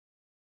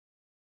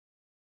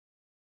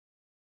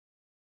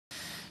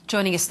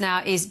Joining us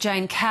now is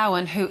Jane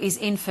Cowan, who is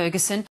in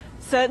Ferguson.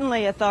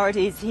 Certainly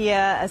authorities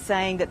here are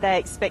saying that they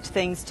expect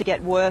things to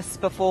get worse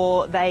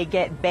before they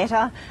get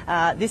better.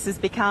 This has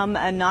become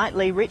a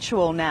nightly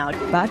ritual now.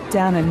 But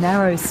down a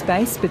narrow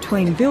space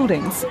between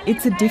buildings,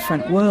 it's a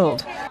different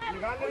world.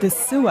 The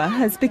sewer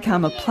has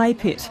become a play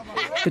pit.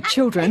 The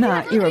children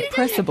are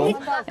irrepressible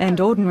and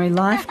ordinary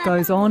life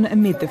goes on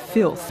amid the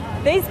filth.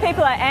 These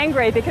people are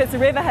angry because the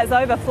river has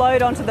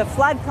overflowed onto the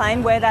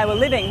floodplain where they were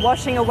living,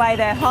 washing away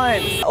their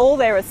homes. All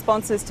their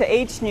responses to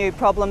each new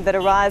problem that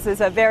arises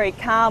are very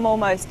calm,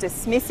 almost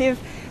dismissive,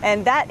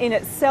 and that in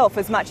itself,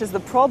 as much as the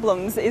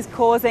problems, is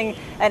causing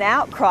an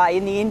outcry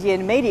in the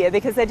Indian media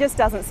because there just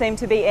doesn't seem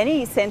to be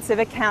any sense of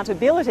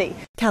accountability.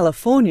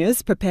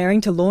 California's preparing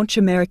to launch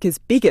America's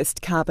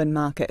biggest carbon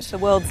market. The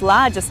world's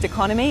largest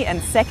economy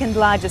and second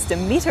largest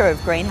emitter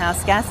of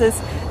greenhouse gases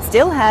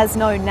still has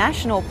no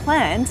national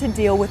plan to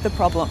deal with the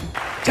problem.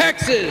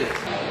 Texas!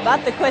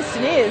 But the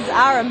question is,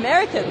 are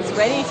Americans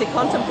ready to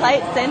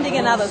contemplate sending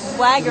another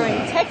swaggering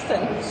Texan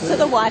to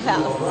the White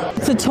House?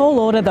 It's a tall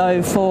order,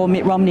 though, for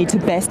Mitt Romney to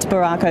best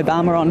Barack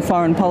Obama on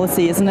foreign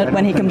policy, isn't it,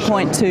 when he can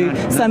point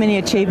to so many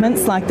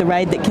achievements like the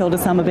raid that killed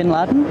Osama bin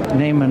Laden?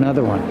 Name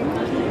another one.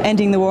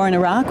 Ending the war in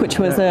Iraq, which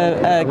was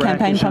a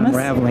campaign promise.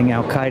 Unraveling.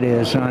 Al-Qaeda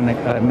is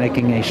on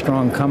making a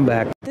strong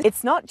comeback.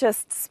 It's not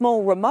just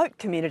small remote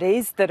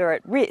communities that are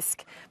at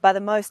risk. By the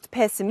most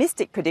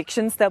pessimistic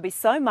predictions, there'll be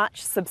so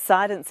much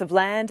subsidence of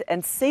land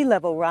and sea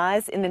level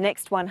rise in the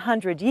next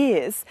 100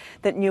 years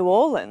that New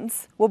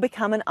Orleans will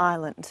become an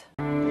island.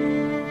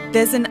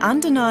 There's an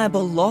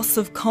undeniable loss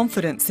of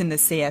confidence in the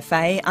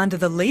CFA under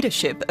the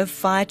leadership of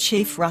Fire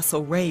Chief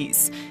Russell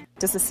Rees.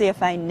 Does the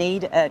CFA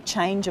need a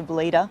change of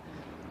leader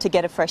to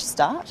get a fresh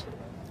start?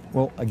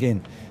 Well,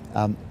 again,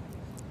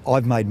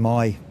 I've made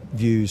my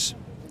views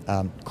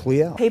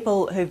clear.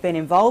 People who've been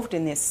involved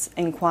in this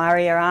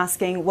inquiry are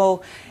asking,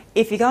 well,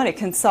 if you're going to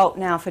consult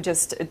now for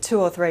just 2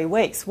 or 3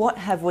 weeks, what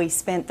have we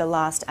spent the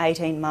last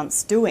 18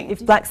 months doing?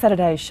 If Black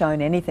Saturday has shown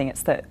anything,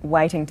 it's that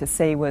waiting to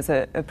see was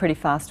a pretty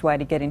fast way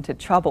to get into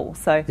trouble.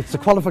 So it's the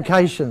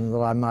qualification that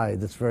I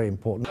made that's very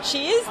important.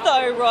 She is,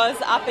 though, Roz,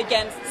 up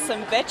against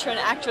some veteran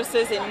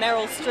actresses in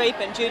Meryl Streep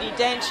and Judi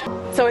Dench.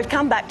 So we've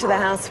come back to the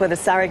house where the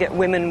surrogate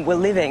women were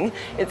living.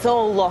 It's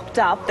all locked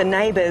up. The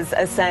neighbours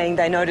are saying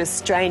they noticed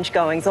strange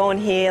goings on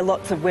here,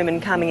 lots of women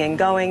coming and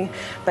going,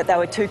 but they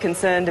were too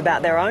concerned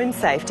about their own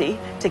safety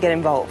to get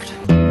involved.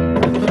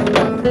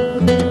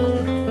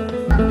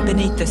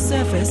 Beneath the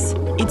surface,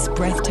 it's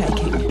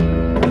breathtaking.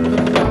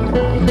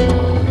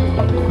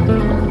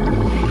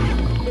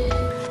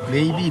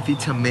 Maybe if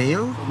it's a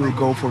male, we'll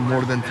go for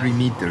more than 3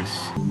 meters.